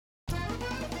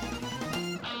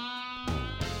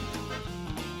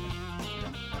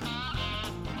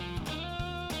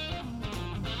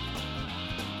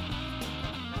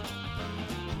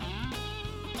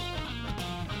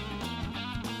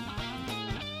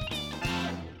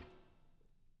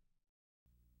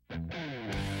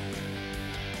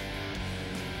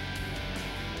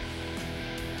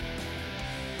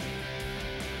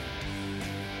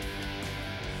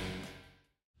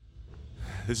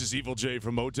This is Evil J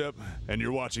from OTEP, and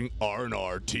you're watching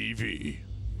RNRTV.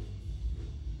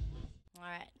 All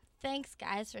right. Thanks,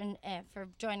 guys, for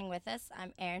joining with us.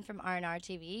 I'm Erin from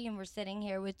RNRTV, and we're sitting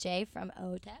here with Jay from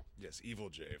OTEP. Yes, Evil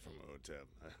J from OTEP.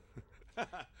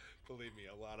 Believe me,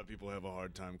 a lot of people have a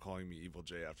hard time calling me Evil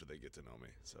J after they get to know me,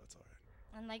 so it's all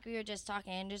right. And like we were just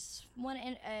talking, and just want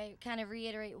to kind of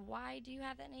reiterate, why do you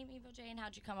have that name, Evil J, and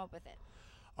how'd you come up with it?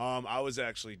 I was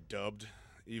actually dubbed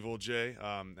Evil J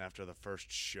after the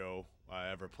first show I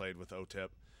ever played with OTEP.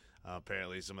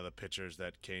 Apparently, some of the pictures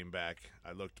that came back,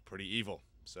 I looked pretty evil.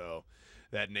 So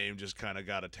that name just kind of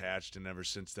got attached, and ever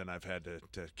since then I've had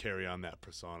to carry on that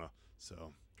persona.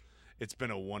 So it's been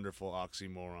a wonderful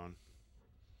oxymoron.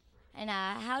 And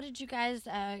how did you guys,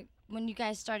 when you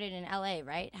guys started in LA,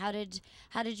 right? How did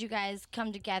you guys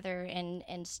come together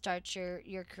and start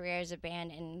your career as a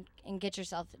band and get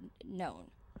yourself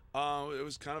known? It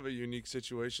was kind of a unique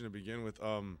situation to begin with.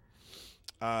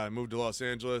 I moved to Los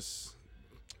Angeles,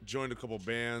 joined a couple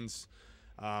bands,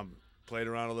 played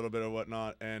around a little bit or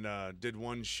whatnot, and did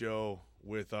one show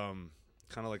with kind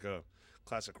of like a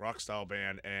classic rock style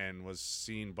band, and was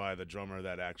seen by the drummer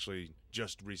that actually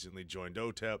just recently joined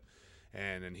OTEP,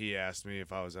 and he asked me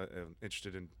if I was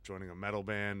interested in joining a metal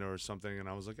band or something, and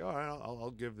I was like, all right,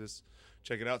 I'll give this,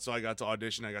 check it out. So I got to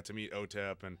audition, I got to meet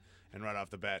OTEP, and right off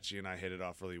the bat, she and I hit it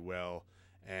off really well,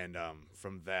 and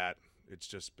from that, it's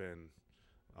just been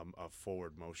a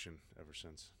forward motion ever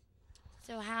since.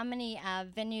 So how many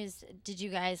venues did you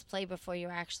guys play before you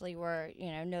actually were,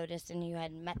 noticed and you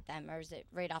had met them, or is it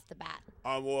right off the bat?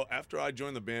 Well, after I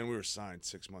joined the band, we were signed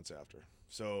 6 months after.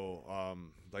 So,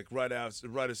 right as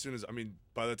soon as,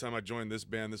 by the time I joined this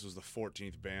band, this was the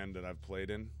 14th band that I've played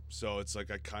in. So it's like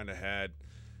I kind of had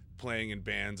playing in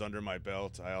bands under my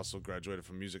belt. I also graduated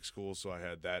from music school, so I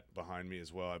had that behind me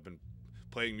as well. I've been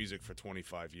playing music for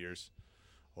 25 years.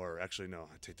 Or actually, no,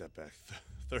 I take that back,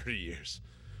 30 years.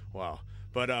 Wow.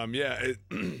 But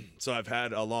so I've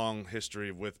had a long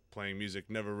history with playing music,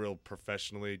 never real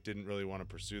professionally, didn't really want to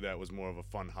pursue that, was more of a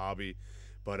fun hobby.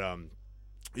 But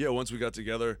once we got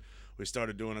together, we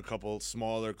started doing a couple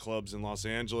smaller clubs in Los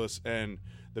Angeles, and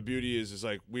the beauty is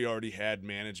like we already had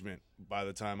management by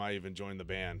the time I even joined the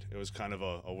band. It was kind of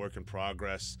a work in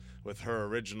progress with her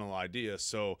original idea,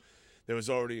 so there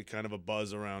was already kind of a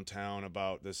buzz around town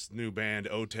about this new band,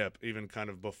 OTEP, even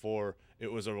kind of before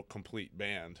it was a complete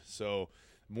band. So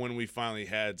when we finally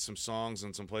had some songs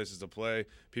and some places to play,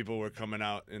 people were coming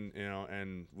out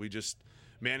and we just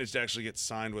managed to actually get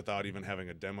signed without even having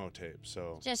a demo tape.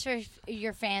 So just for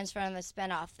your fans from the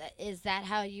spinoff, is that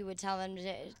how you would tell them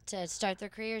to start their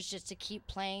careers, just to keep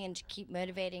playing and to keep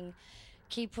motivating,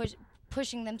 keep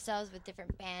pushing themselves with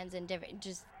different bands and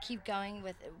just keep going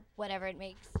with whatever it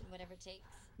takes?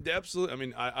 Yeah,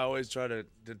 absolutely. I always try to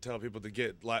tell people to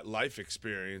get life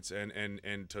experience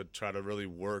and to try to really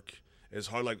work as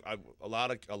hard. Like a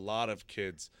lot of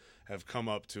kids have come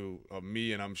up to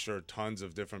me, and I'm sure tons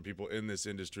of different people in this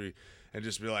industry, and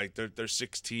just be like, they're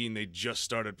 16, they just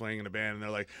started playing in a band, and they're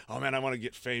like, oh man, I want to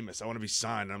get famous, I want to be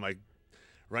signed. And I'm like,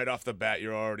 right off the bat,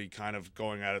 you're already kind of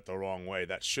going at it the wrong way.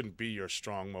 That shouldn't be your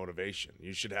strong motivation.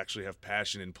 You should actually have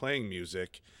passion in playing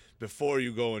music before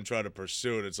you go and try to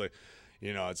pursue it. It's like,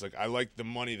 I like the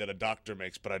money that a doctor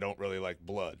makes, but I don't really like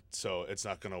blood, so it's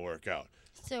not going to work out.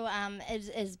 So,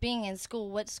 as being in school,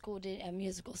 what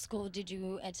musical school did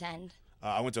you attend?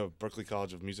 I went to Berklee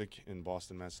College of Music in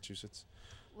Boston, Massachusetts.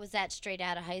 Was that straight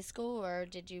out of high school, or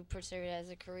did you pursue it as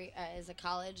a career, as a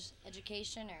college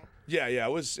education, or? Yeah,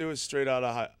 it was straight out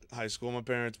of high school. My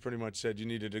parents pretty much said you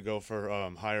needed to go for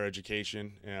higher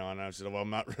education, and I said, well,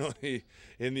 I'm not really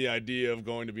in the idea of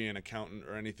going to be an accountant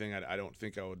or anything. I don't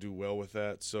think I would do well with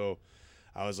that. So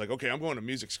I was like, okay, I'm going to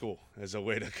music school as a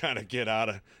way to kind of get out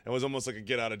of. It was almost like a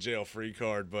get out of jail free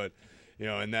card, but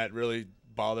and that really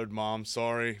bothered Mom.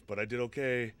 Sorry, but I did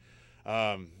okay.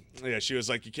 She was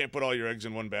like, you can't put all your eggs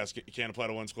in one basket. You can't apply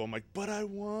to one school. I'm like, but I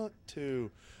want to.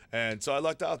 And so I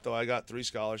lucked out, though. I got 3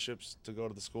 scholarships to go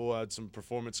to the school. I had some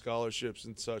performance scholarships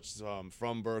and such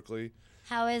from Berklee.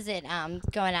 How is it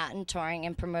going out and touring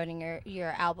and promoting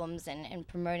your albums and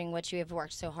promoting what you have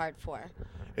worked so hard for?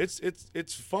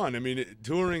 It's fun.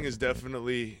 Touring is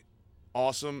definitely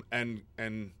awesome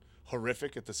and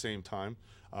horrific at the same time.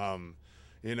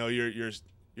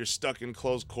 You're stuck in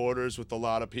close quarters with a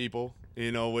lot of people,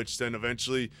 which then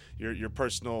eventually your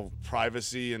personal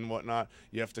privacy and whatnot,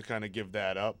 you have to kind of give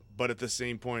that up. But at the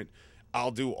same point,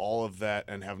 I'll do all of that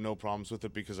and have no problems with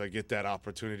it because I get that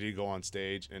opportunity to go on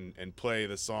stage and play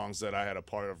the songs that I had a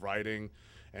part of writing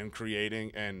and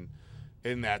creating. And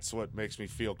that's what makes me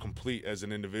feel complete as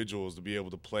an individual, is to be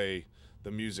able to play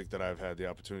the music that I've had the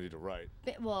opportunity to write.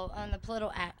 Well, on the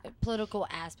political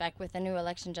aspect, with the new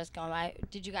election just gone by,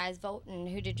 did you guys vote, and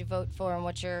who did you vote for, and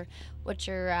what's your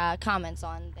comments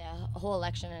on the whole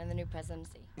election and the new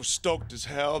presidency? We're stoked as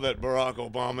hell that Barack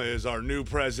Obama is our new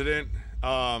president.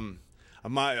 I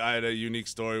had a unique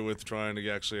story with trying to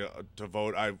actually to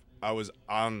vote. I was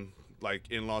on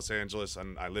in Los Angeles,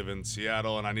 and I live in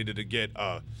Seattle, and I needed to get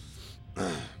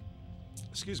an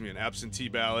absentee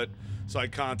ballot. So I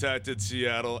contacted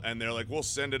Seattle, and they're like, we'll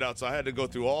send it out. So I had to go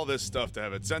through all this stuff to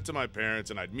have it sent to my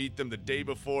parents, and I'd meet them the day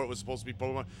before it was supposed to be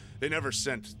posted. They never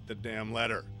sent the damn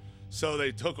letter. So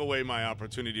they took away my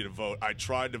opportunity to vote. I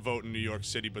tried to vote in New York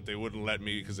City, but they wouldn't let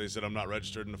me because they said I'm not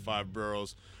registered in the 5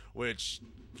 boroughs, which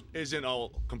isn't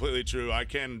all completely true. I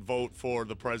can vote for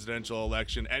the presidential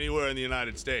election anywhere in the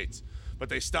United States, but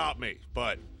they stopped me.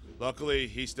 But luckily,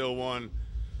 he still won.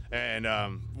 And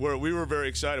we were very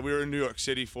excited. We were in New York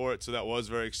City for it, so that was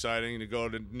very exciting to go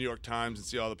to New York Times and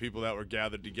see all the people that were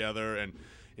gathered together. And,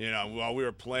 while we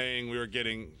were playing, we were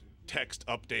getting text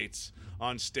updates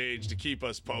on stage to keep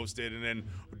us posted. And then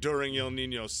during El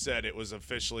Nino's set, it was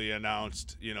officially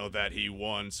announced, that he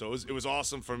won. So it was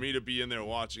awesome for me to be in there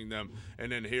watching them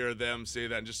and then hear them say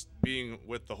that, and just being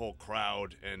with the whole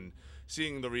crowd and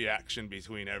seeing the reaction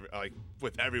between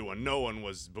with everyone. No one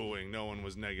was booing, no one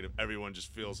was negative. Everyone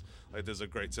just feels like there's a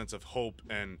great sense of hope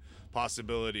and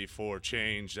possibility for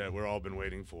change that we're all been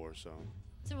waiting for. So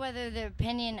whether the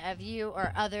opinion of you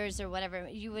or others or whatever,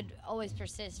 you would always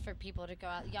persist for people to go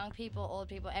out, young people, old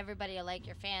people, everybody alike,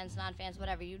 your fans, non-fans,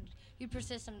 whatever. You'd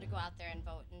persist them to go out there and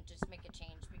vote and just make a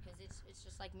change, because it's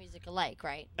just like music alike,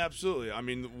 right? Absolutely. I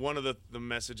mean, one of the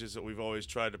messages that we've always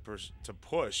tried to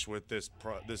push with this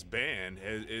band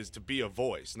is to be a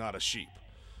voice, not a sheep.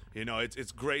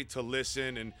 It's great to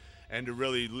listen and to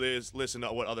really listen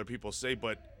to what other people say,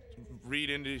 but read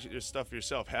into your stuff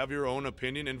yourself. Have your own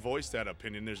opinion and voice that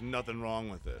opinion. There's nothing wrong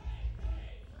with it.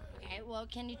 Okay, well,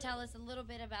 can you tell us a little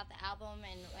bit about the album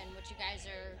and what you guys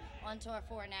are on tour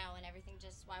for now and everything,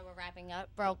 just while we're wrapping up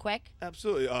real quick?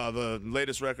 Absolutely. The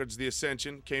latest record's The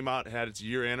Ascension, came out, had its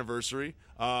year anniversary.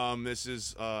 This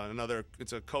is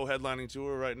it's a co-headlining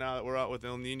tour right now that we're out with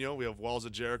El Nino. We have Walls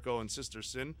of Jericho and Sister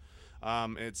Sin.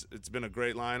 It's been a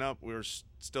great lineup. We're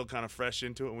still kind of fresh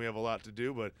into it, and we have a lot to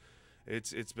do, but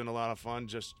it's been a lot of fun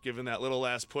just giving that little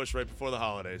last push right before the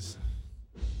holidays.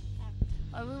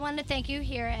 Well, we want to thank you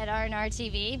here at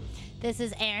RNRTV. This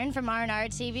is Erin from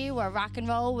RNRTV, where rock and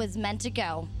roll was meant to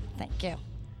go. Thank you.